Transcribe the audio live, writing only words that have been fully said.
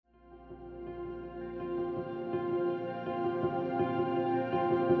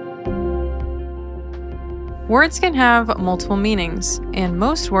Words can have multiple meanings, and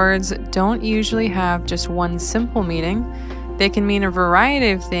most words don't usually have just one simple meaning. They can mean a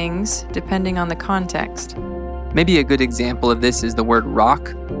variety of things depending on the context. Maybe a good example of this is the word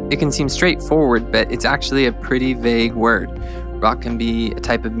rock. It can seem straightforward, but it's actually a pretty vague word. Rock can be a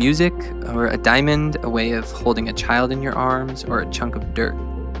type of music, or a diamond, a way of holding a child in your arms, or a chunk of dirt.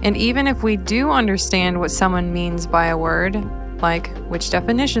 And even if we do understand what someone means by a word, like which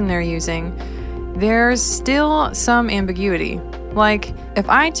definition they're using, there's still some ambiguity. Like, if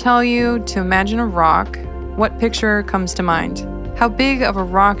I tell you to imagine a rock, what picture comes to mind? How big of a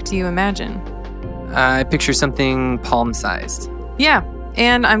rock do you imagine? I picture something palm-sized. Yeah,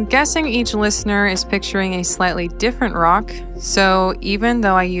 and I'm guessing each listener is picturing a slightly different rock, so even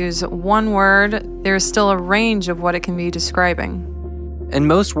though I use one word, there's still a range of what it can be describing. And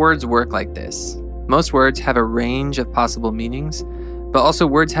most words work like this. Most words have a range of possible meanings, but also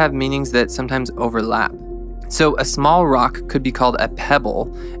words have meanings that sometimes overlap. So a small rock could be called a pebble,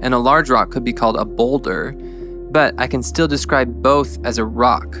 and a large rock could be called a boulder, but I can still describe both as a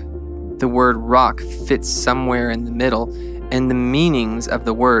rock. The word rock fits somewhere in the middle, and the meanings of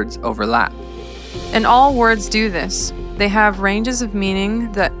the words overlap. And all words do this. They have ranges of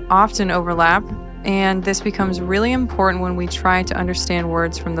meaning that often overlap, and this becomes really important when we try to understand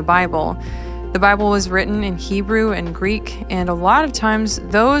words from the Bible. The Bible was written in Hebrew and Greek, and a lot of times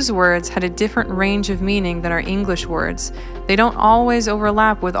those words had a different range of meaning than our English words. They don't always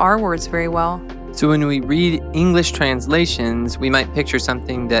overlap with our words very well. So when we read English translations, we might picture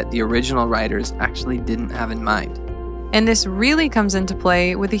something that the original writers actually didn't have in mind. And this really comes into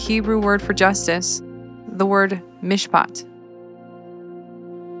play with the Hebrew word for justice, the word mishpat.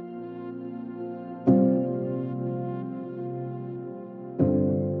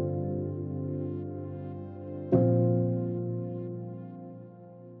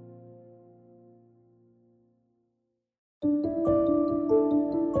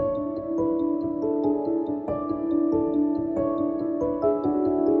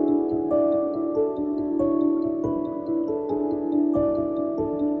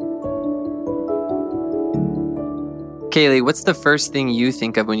 Kaylee, what's the first thing you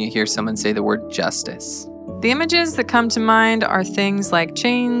think of when you hear someone say the word justice? The images that come to mind are things like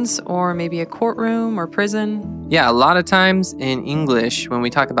chains or maybe a courtroom or prison. Yeah, a lot of times in English, when we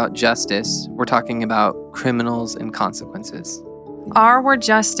talk about justice, we're talking about criminals and consequences. Our word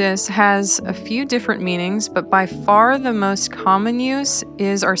justice has a few different meanings, but by far the most common use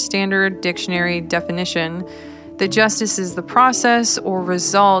is our standard dictionary definition, that justice is the process or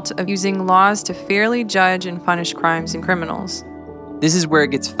result of using laws to fairly judge and punish crimes and criminals. This is where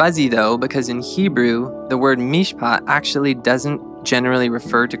it gets fuzzy, though, because in Hebrew, the word mishpat actually doesn't generally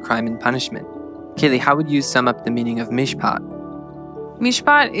refer to crime and punishment. Kaylee, how would you sum up the meaning of mishpat?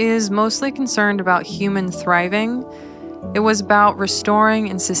 Mishpat is mostly concerned about human thriving. It was about restoring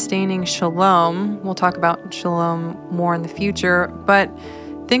and sustaining shalom. We'll talk about shalom more in the future, but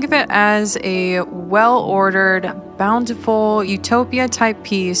think of it as a well-ordered, bountiful, utopia-type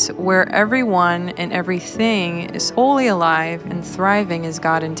peace where everyone and everything is wholly alive and thriving as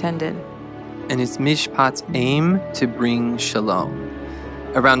God intended. And it's mishpat's aim to bring shalom.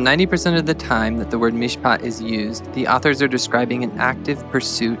 Around 90% of the time that the word mishpat is used, the authors are describing an active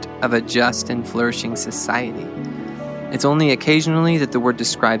pursuit of a just and flourishing society. It's only occasionally that the word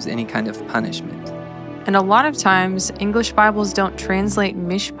describes any kind of punishment. And a lot of times, English Bibles don't translate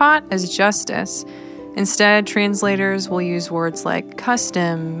mishpat as justice. Instead, translators will use words like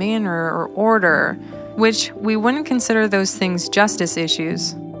custom, manner, or order, which we wouldn't consider those things justice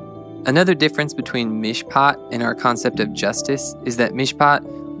issues. Another difference between mishpat and our concept of justice is that mishpat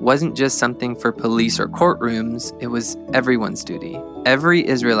wasn't just something for police or courtrooms, it was everyone's duty. Every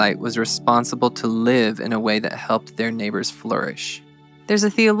Israelite was responsible to live in a way that helped their neighbors flourish. There's a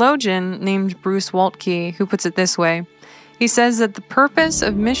theologian named Bruce Waltke who puts it this way. He says that the purpose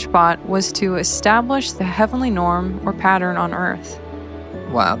of mishpat was to establish the heavenly norm or pattern on earth.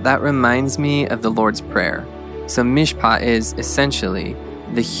 Wow, that reminds me of the Lord's Prayer. So mishpat is essentially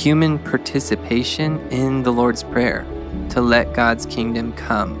the human participation in the Lord's Prayer to let God's kingdom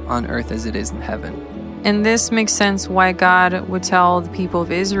come on earth as it is in heaven. And this makes sense why God would tell the people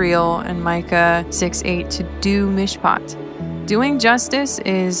of Israel in Micah 6:8 to do mishpat. Doing justice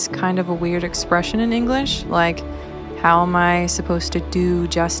is kind of a weird expression in English, like, how am I supposed to do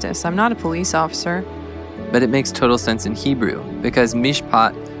justice? I'm not a police officer. But it makes total sense in Hebrew, because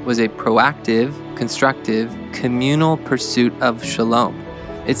mishpat was a proactive, constructive, communal pursuit of shalom.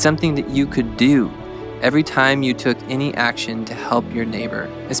 It's something that you could do every time you took any action to help your neighbor,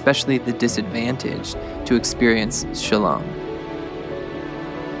 especially the disadvantaged, to experience shalom.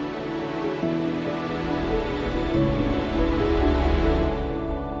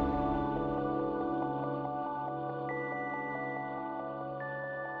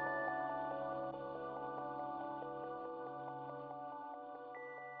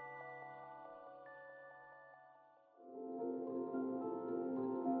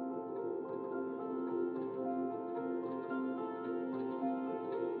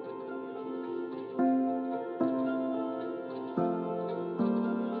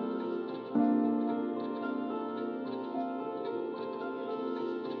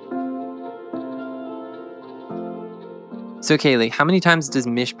 So Kaylee, how many times does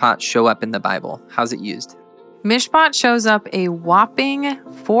mishpat show up in the Bible? How's it used? Mishpat shows up a whopping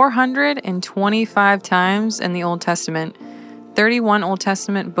 425 times in the Old Testament. 31 Old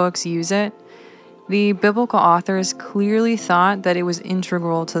Testament books use it. The biblical authors clearly thought that it was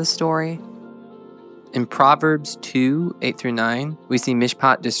integral to the story. In Proverbs 2, 8-9, we see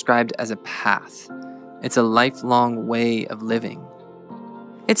mishpat described as a path. It's a lifelong way of living.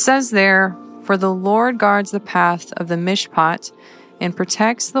 It says there, "For the Lord guards the path of the mishpat and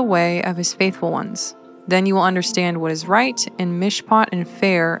protects the way of his faithful ones. Then you will understand what is right and mishpat and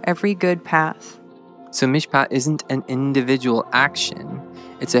fair, every good path." So mishpat isn't an individual action.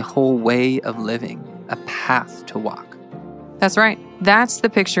 It's a whole way of living, a path to walk. That's right. That's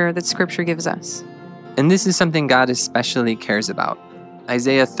the picture that Scripture gives us. And this is something God especially cares about.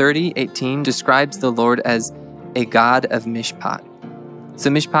 Isaiah 30:18 describes the Lord as a God of mishpat. So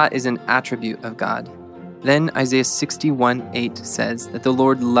mishpat is an attribute of God. Then Isaiah 61:8 says that the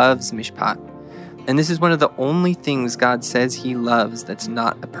Lord loves mishpat. And this is one of the only things God says he loves that's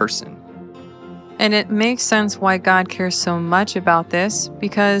not a person. And it makes sense why God cares so much about this,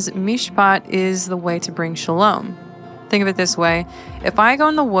 because mishpat is the way to bring shalom. Think of it this way. If I go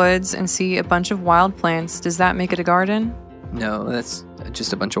in the woods and see a bunch of wild plants, does that make it a garden? No, that's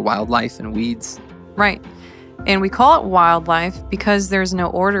just a bunch of wildlife and weeds. Right. And we call it wildlife because there's no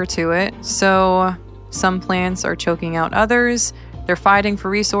order to it. So some plants are choking out others. They're fighting for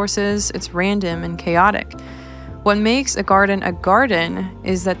resources. It's random and chaotic. What makes a garden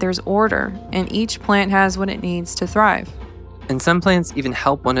is that there's order, and each plant has what it needs to thrive. And some plants even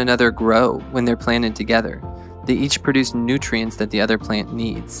help one another grow when they're planted together. They each produce nutrients that the other plant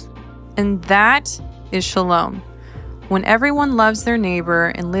needs. And that is shalom, when everyone loves their neighbor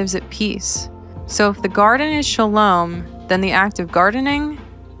and lives at peace. So if the garden is shalom, then the act of gardening,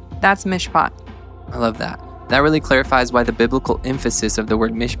 that's mishpat. I love that. That really clarifies why the biblical emphasis of the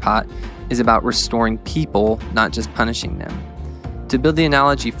word mishpat is about restoring people, not just punishing them. To build the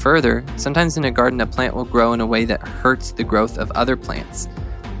analogy further, sometimes in a garden a plant will grow in a way that hurts the growth of other plants.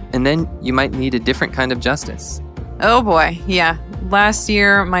 And then you might need a different kind of justice. Oh boy, yeah. Last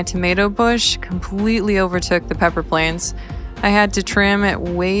year, my tomato bush completely overtook the pepper plants. I had to trim it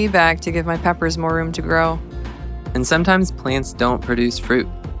way back to give my peppers more room to grow. And sometimes plants don't produce fruit.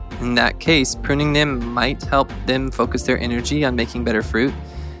 In that case, pruning them might help them focus their energy on making better fruit.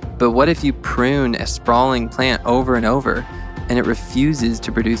 But what if you prune a sprawling plant over and over and it refuses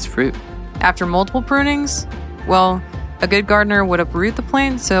to produce fruit? After multiple prunings, well, a good gardener would uproot the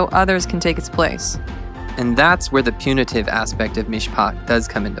plant so others can take its place. And that's where the punitive aspect of mishpat does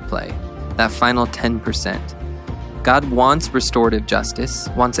come into play, that final 10%. God wants restorative justice,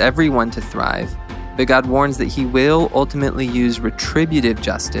 wants everyone to thrive, but God warns that he will ultimately use retributive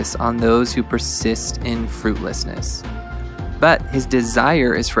justice on those who persist in fruitlessness. But his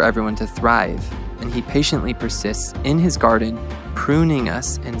desire is for everyone to thrive, and he patiently persists in his garden, pruning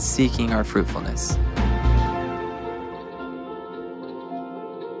us and seeking our fruitfulness.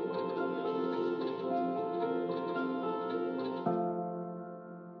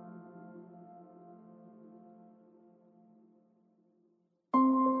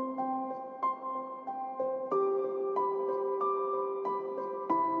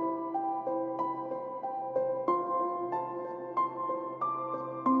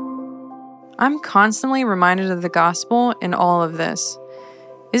 I'm constantly reminded of the gospel in all of this.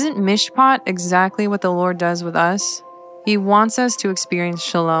 Isn't mishpat exactly what the Lord does with us? He wants us to experience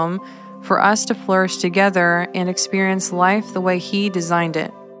shalom, for us to flourish together and experience life the way he designed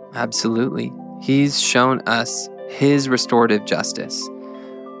it. Absolutely. He's shown us his restorative justice.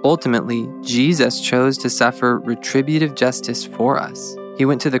 Ultimately, Jesus chose to suffer retributive justice for us. He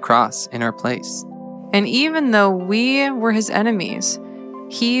went to the cross in our place. And even though we were his enemies,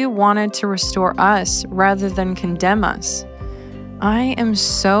 he wanted to restore us rather than condemn us. I am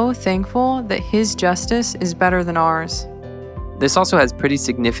so thankful that his justice is better than ours. This also has pretty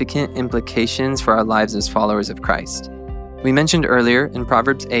significant implications for our lives as followers of Christ. We mentioned earlier in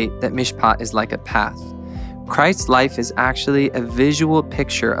Proverbs 8 that mishpat is like a path. Christ's life is actually a visual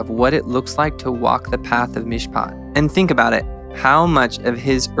picture of what it looks like to walk the path of mishpat. And think about it, how much of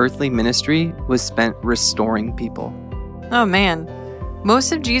his earthly ministry was spent restoring people? Oh man.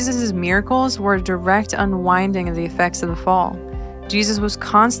 Most of Jesus' miracles were a direct unwinding of the effects of the fall. Jesus was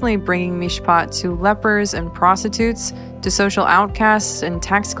constantly bringing mishpat to lepers and prostitutes, to social outcasts and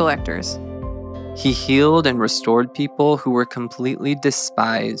tax collectors. He healed and restored people who were completely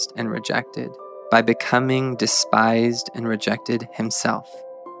despised and rejected by becoming despised and rejected himself.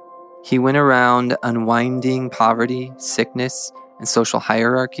 He went around unwinding poverty, sickness, and social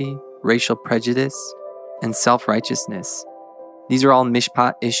hierarchy, racial prejudice, and self-righteousness. These are all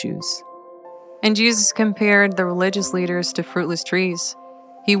mishpat issues. And Jesus compared the religious leaders to fruitless trees.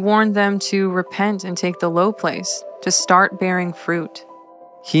 He warned them to repent and take the low place, to start bearing fruit.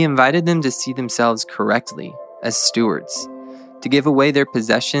 He invited them to see themselves correctly as stewards, to give away their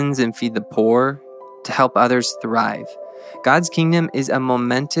possessions and feed the poor, to help others thrive. God's kingdom is a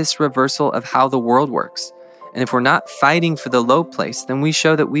momentous reversal of how the world works. And if we're not fighting for the low place, then we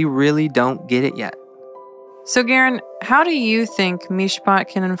show that we really don't get it yet. So, Garen, how do you think mishpat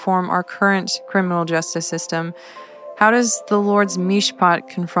can inform our current criminal justice system? How does the Lord's mishpat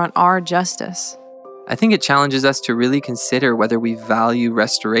confront our justice? I think it challenges us to really consider whether we value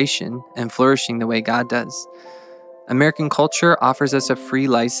restoration and flourishing the way God does. American culture offers us a free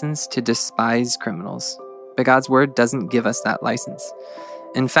license to despise criminals, but God's word doesn't give us that license.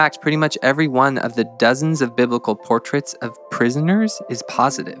 In fact, pretty much every one of the dozens of biblical portraits of prisoners is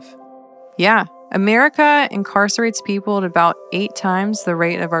positive. Yeah, America incarcerates people at about 8 times the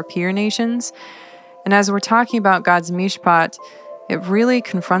rate of our peer nations. And as we're talking about God's mishpat, it really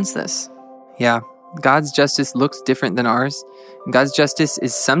confronts this. Yeah, God's justice looks different than ours. God's justice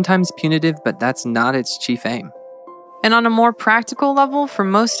is sometimes punitive, but that's not its chief aim. And on a more practical level, for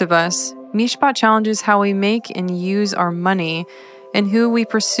most of us, mishpat challenges how we make and use our money and who we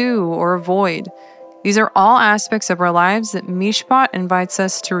pursue or avoid. These are all aspects of our lives that mishpat invites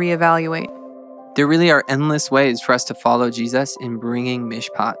us to reevaluate. There really are endless ways for us to follow Jesus in bringing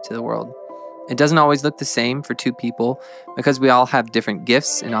mishpat to the world. It doesn't always look the same for two people because we all have different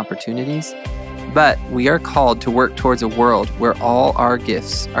gifts and opportunities. But we are called to work towards a world where all our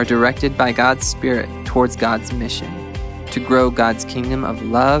gifts are directed by God's Spirit towards God's mission, to grow God's kingdom of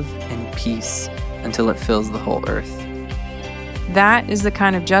love and peace until it fills the whole earth. That is the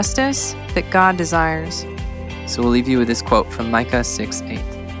kind of justice that God desires. So we'll leave you with this quote from Micah 6:8.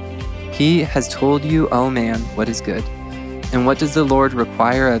 He has told you, O man, what is good. And what does the Lord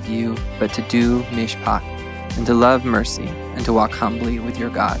require of you but to do mishpat, and to love mercy, and to walk humbly with your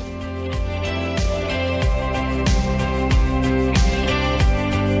God?